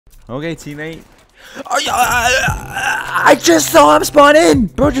Okay, teammate. I just saw him spawn in,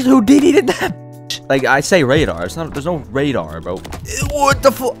 bro. Just Houdini did that. Like I say, radar. It's not. There's no radar, bro. What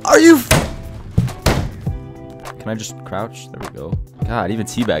the fuck? Are you? Can I just crouch? There we go. God, even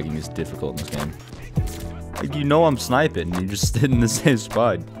teabagging is difficult in this game. Like you know I'm sniping, and you just stood in the same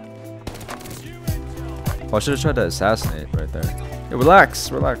spot. Oh, I should have tried to assassinate right there. Hey,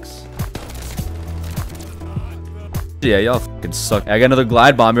 relax, relax. Yeah, y'all fucking suck. I got another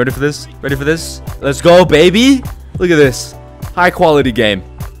glide bomb. You ready for this? Ready for this? Let's go, baby. Look at this. High quality game.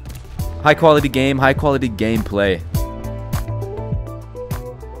 High quality game. High quality gameplay.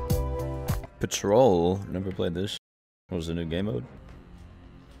 Patrol. Never played this. What was the new game mode?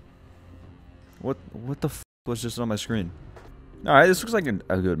 What the f was just on my screen? Alright, this looks like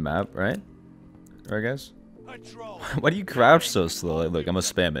a good map, right? Right, guys? Why do you crouch so slow? Like, look, I'm gonna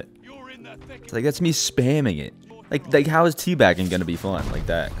spam it. It's like, that's me spamming it. Like how is teabagging gonna be fun like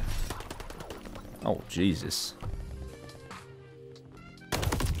that? Oh, Jesus.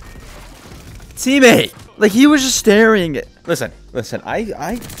 Teammate! Like, he was just staring at... Listen,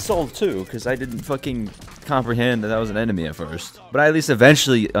 I sold too, because I didn't fucking comprehend that was an enemy at first. But I at least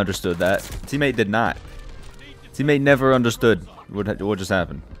eventually understood that. Teammate did not. Teammate never understood what just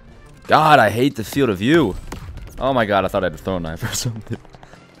happened. God, I hate the field of view. Oh my god, I thought I had a throw knife or something.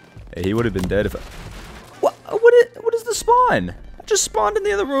 Hey, he would have been dead if I... What is the spawn? I just spawned in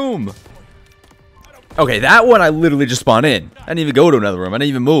the other room. Okay, that one I literally just spawned in. I didn't even go to another room. I didn't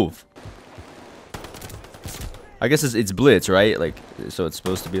even move. I guess it's blitz, right? Like, so it's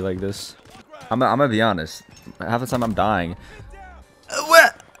supposed to be like this. I'm gonna be honest. Half the time I'm dying.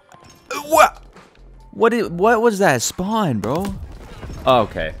 What was that spawn, bro? Oh,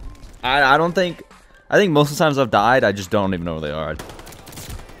 okay. I don't think... I think most of the times I've died, I just don't even know where they are.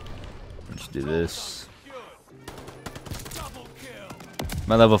 Let's do this.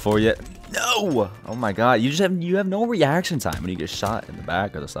 Am I level 4 yet? No! Oh my god, you have no reaction time when you get shot in the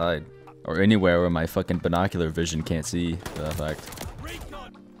back or the side. Or anywhere where my fucking binocular vision can't see, for that fact.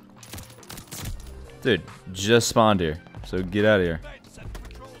 Dude, just spawned here. So get out of here.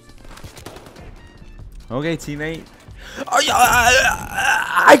 Okay, teammate.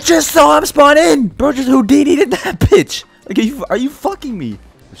 I just saw him spawn in! Bro, just Houdini did that bitch! Like, are you fucking me?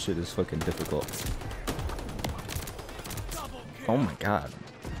 This shit is fucking difficult. Oh my god.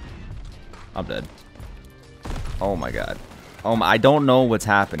 I'm dead. Oh my god. I don't know what's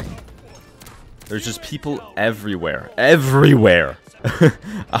happening. There's just people everywhere. Everywhere!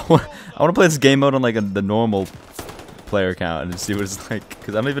 I want to play this game mode on like the normal player count and see what it's like.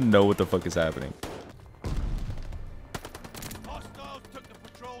 Because I don't even know what the fuck is happening.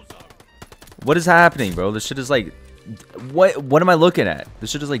 What is happening, bro? This shit is like... What am I looking at? This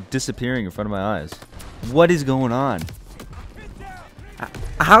shit is like disappearing in front of my eyes. What is going on?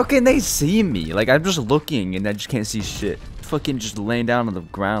 How can they see me? Like, I'm just looking and I just can't see shit. Fucking just laying down on the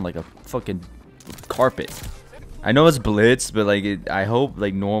ground like a fucking carpet. I know it's blitz, but like, I hope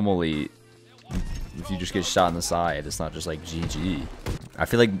like normally, if you just get shot in the side, it's not just like GG. I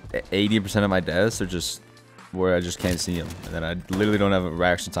feel like 80% of my deaths are just where I just can't see them, and then I literally don't have a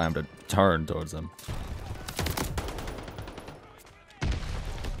reaction time to turn towards them.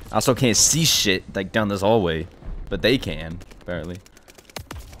 I also can't see shit like down this hallway, but they can apparently.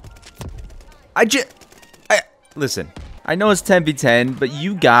 Listen. I know it's 10v10, but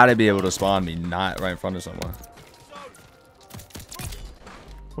you gotta be able to spawn me not right in front of someone.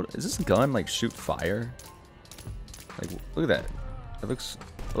 What is this gun like? Shoot fire? Like, look at that. It looks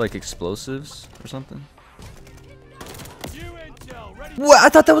like explosives or something. What? I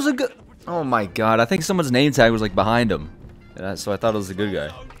thought that was a good. Oh my god! I think someone's name tag was like behind him, so I thought it was a good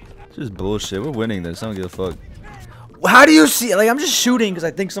guy. Just bullshit. We're winning this. I don't give a fuck. How do you see? Like, I'm just shooting because I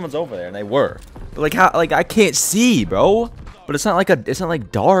think someone's over there, and they were. But like, how? Like, I can't see, bro. But it's not like it's not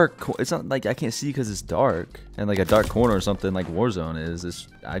like dark. It's not like I can't see because it's dark and like a dark corner or something like Warzone is. It's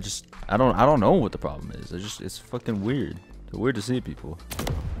I don't know what the problem is. It's fucking weird. It's weird to see people.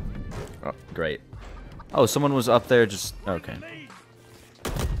 Oh, great. Oh, someone was up there. Just okay.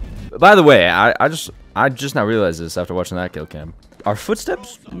 By the way, I just now realized this after watching that kill cam. Are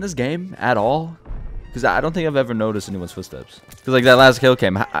footsteps in this game at all? Because I don't think I've ever noticed anyone's footsteps. Because like that last kill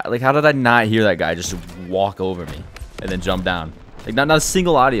cam, like how did I not hear that guy just walk over me and then jump down? Like not a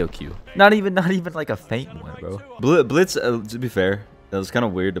single audio cue. Not even like a faint one, bro. Blitz, to be fair, that was kind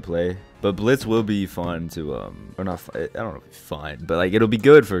of weird to play. But Blitz will be fun to or not. I don't know if it's fun, but like it'll be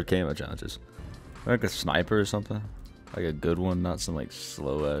good for camo challenges. Like a sniper or something. Like a good one, not some like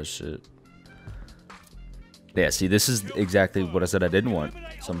slow ass shit. Yeah, see, this is exactly what I said I didn't want.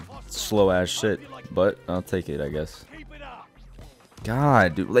 Some slow ass shit. But I'll take it, I guess.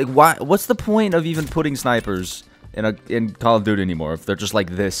 God, dude. Like, why? What's the point of even putting snipers in Call of Duty anymore if they're just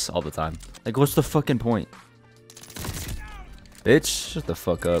like this all the time? Like, what's the fucking point? Bitch, shut the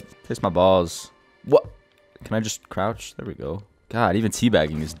fuck up. Taste my balls. What? Can I just crouch? There we go. God, even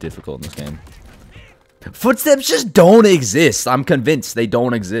teabagging is difficult in this game. Footsteps just don't exist. I'm convinced they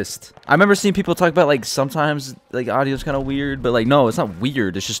don't exist. I remember seeing people talk about, like, sometimes, like, audio's kind of weird. But, like, no, it's not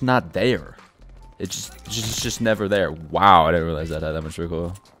weird. It's just not there. It's just never there. Wow, I didn't realize that had that much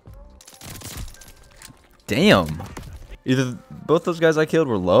recoil. Damn. Either both those guys I killed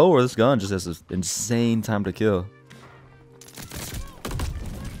were low, or this gun just has this insane time to kill.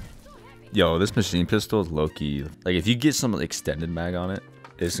 Yo, this machine pistol is low-key. Like, if you get some extended mag on it,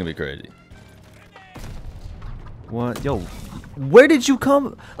 it's gonna be crazy. What? Yo, where did you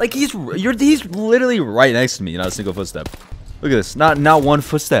come? Like, he's literally right next to me, not a single footstep. Look at this. Not one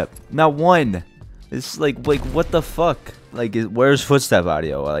footstep. Not one. It's like what the fuck? Like, where's footstep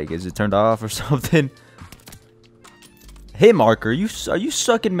audio? Like, is it turned off or something? Hey, Mark, are you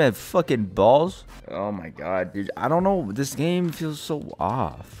sucking my fucking balls? Oh my god, dude. I don't know. This game feels so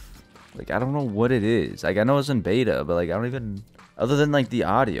off. Like, I don't know what it is. Like, I know it's in beta, but like, I don't even. Other than like the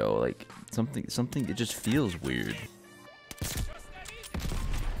audio, like something. It just feels weird.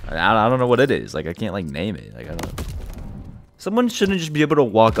 I don't know what it is. Like, I can't like name it. Like, I don't. Someone shouldn't just be able to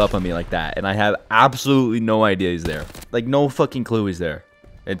walk up on me like that, and I have absolutely no idea he's there. Like, no fucking clue he's there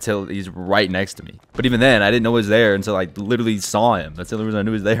until he's right next to me. But even then, I didn't know he was there until I literally saw him. That's the only reason I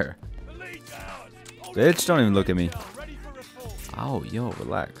knew he was there. Bitch, don't even look at me. Oh, yo,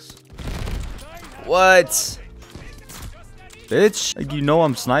 relax. What? Bitch, like, you know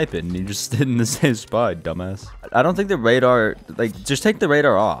I'm sniping, and you just stood in the same spot, dumbass. I don't think the radar, like, just take the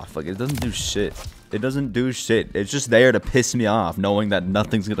radar off. Like, it doesn't do shit. It doesn't do shit. It's just there to piss me off, knowing that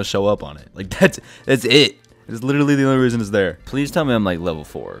nothing's gonna show up on it. Like, that's it. It's literally the only reason it's there. Please tell me I'm like level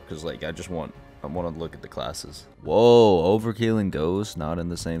 4, because like I want to look at the classes. Whoa, Overkill and Ghost not in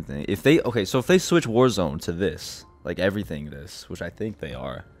the same thing. If they so if they switch Warzone to this, like everything this, which I think they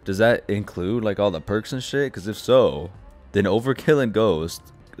are, does that include like all the perks and shit? Because if so, then Overkill and Ghost,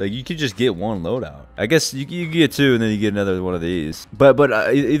 like, you could just get one loadout. I guess you get 2 and then you get another one of these. But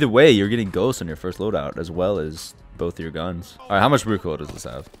either way, you're getting Ghost on your first loadout as well as both your guns. All right, how much recoil does this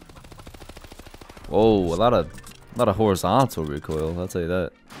have? Whoa, a lot of horizontal recoil. I'll tell you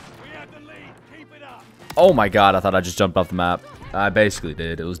that. Oh my god, I thought I just jumped off the map. I basically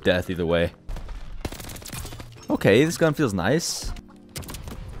did. It was death either way. Okay, this gun feels nice.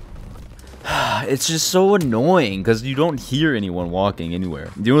 It's just so annoying because you don't hear anyone walking anywhere.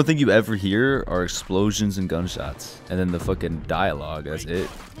 The only thing you ever hear are explosions and gunshots. And then the fucking dialogue, that's it.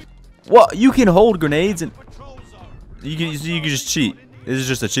 What? You can hold grenades and you can just cheat. This is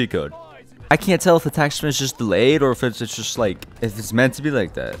just a cheat code. I can't tell if the attack sprint is just delayed or if it's just like, if it's meant to be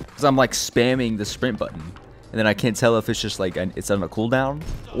like that. Because I'm like spamming the sprint button. And then I can't tell if it's just like, it's on a cooldown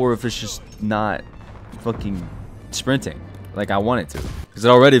or if it's just not fucking sprinting like I want it to. Because it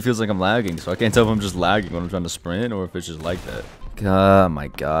already feels like I'm lagging, so I can't tell if I'm just lagging when I'm trying to sprint or if it's just like that. Oh my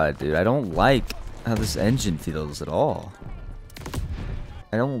god, dude. I don't like how this engine feels at all.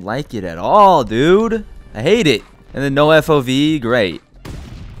 I don't like it at all, dude. I hate it. And then no FOV, great.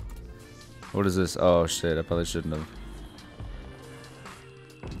 What is this? Oh shit, I probably shouldn't have.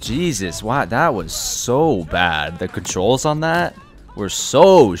 Jesus, wow, that was so bad. The controls on that were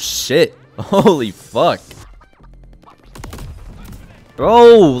so shit. Holy fuck.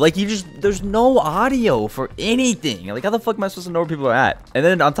 Bro, like, there's no audio for anything. Like, how the fuck am I supposed to know where people are at? And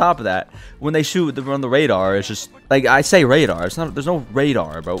then on top of that, when they shoot on the radar, it's just, like, I say radar. It's not, there's no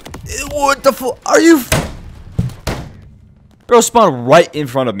radar, bro. What the fuck? Are you? Bro spawned right in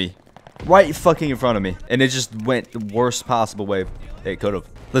front of me. Right fucking in front of me. And it just went the worst possible way it could have.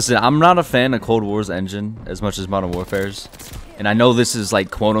 Listen, I'm not a fan of Cold War's engine as much as Modern Warfare's. And I know this is, like,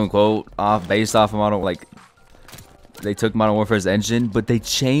 quote unquote, based off of Modern, like, they took Modern Warfare's engine, but they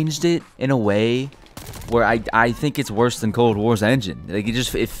changed it in a way where I think it's worse than Cold War's engine. Like,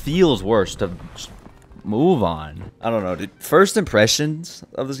 it feels worse to just move on. I don't know, dude. First impressions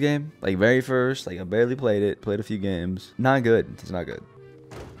of this game, like very first, like I barely played it, played a few games. Not good. It's not good.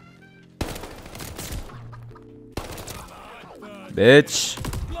 Bitch.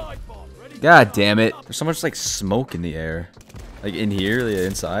 God damn it. There's so much like smoke in the air. Like in here, the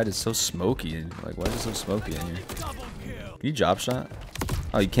inside is so smoky. Like, why is it so smoky in here? Can you drop shot?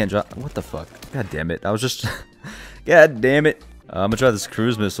 Oh, you can't drop. What the fuck? God damn it. I was just. God damn it. I'm gonna try this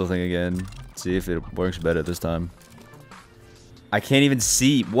cruise missile thing again. See if it works better this time. I can't even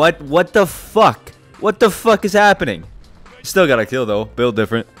see. What the fuck? What the fuck is happening? Still got a kill though. Build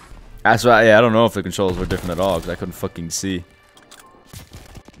different. That's why. Yeah, I don't know if the controls were different at all because I couldn't fucking see.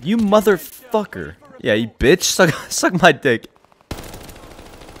 You motherfucker. Yeah, you bitch. Suck my dick.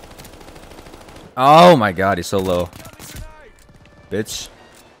 Oh my god, he's so low. Bitch.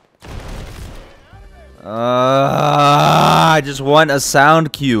 I just want a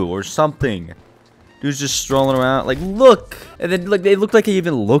sound cue or something. Dude's just strolling around. Like, look! And then, like, they look like he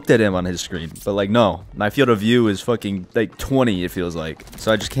even looked at him on his screen. But, like, no. My field of view is fucking, like, 20, it feels like.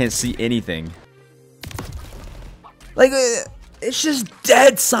 So I just can't see anything. Like, it's just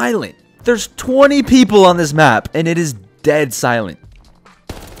dead silent. There's 20 people on this map, and it is dead silent.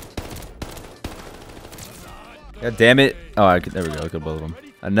 God damn it. Oh, there we go. I killed both of them.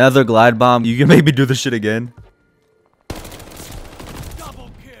 Another glide bomb. You can make me do this shit again.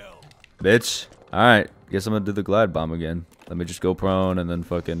 Bitch. Alright. Guess I'm gonna do the glide bomb again. Let me just go prone and then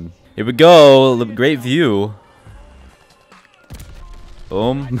fucking... Here we go. Great view.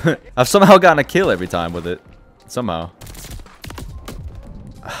 Boom. I've somehow gotten a kill every time with it. Somehow.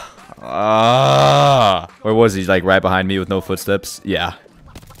 Where was he? Like right behind me with no footsteps? Yeah.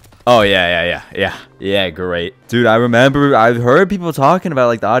 Oh, yeah, great. Dude, I remember, I've heard people talking about,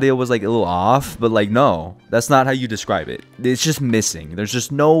 like, the audio was, like, a little off, but, like, no. That's not how you describe it. It's just missing. There's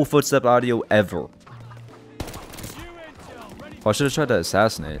just no footstep audio ever. Oh, I should have tried to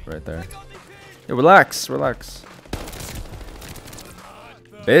assassinate right there. Yeah, relax, relax.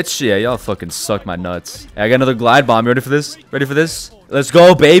 Bitch, yeah, y'all fucking suck my nuts. Hey, I got another glide bomb. You ready for this? Ready for this? Let's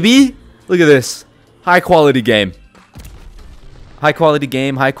go, baby! Look at this. High quality game. High quality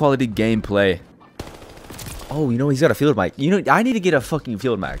game, high quality gameplay. Oh, you know, he's got a field mic. You know, I need to get a fucking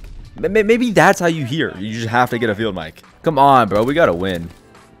field mic. Maybe that's how you hear. You just have to get a field mic. Come on, bro. We gotta win.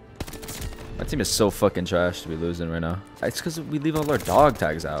 My team is so fucking trash to be losing right now. It's because we leave all our dog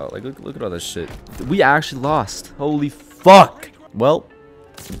tags out. Like, look at all this shit. We actually lost. Holy fuck. Well,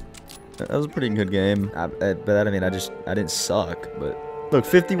 that was a pretty good game. But I mean, I didn't suck. But look,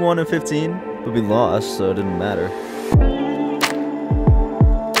 51 and 15, but we lost, so it didn't matter.